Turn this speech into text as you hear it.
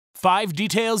5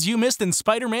 details you missed in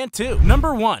Spider-Man 2.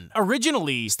 Number 1.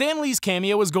 Originally, Stan Lee's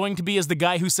cameo was going to be as the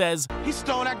guy who says, "He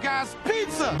stole that guy's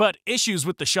pizza!" but issues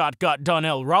with the shot got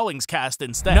Donnell Rawlings cast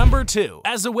instead. Number 2.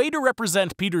 As a way to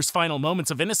represent Peter's final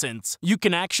moments of innocence, you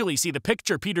can actually see the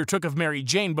picture Peter took of Mary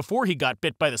Jane before he got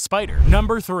bit by the spider.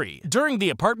 Number 3. During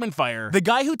the apartment fire, the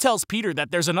guy who tells Peter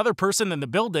that there's another person in the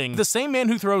building, the same man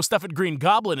who throws stuff at Green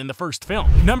Goblin in the first film.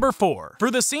 Number 4. For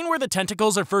the scene where the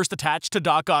tentacles are first attached to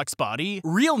Doc Ock's body,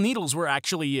 real needles were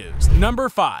actually used. Number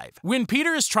 5. When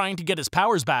Peter is trying to get his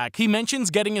powers back, he mentions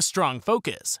getting a strong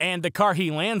focus, and the car he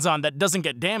lands on that doesn't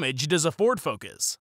get damaged is a Ford Focus.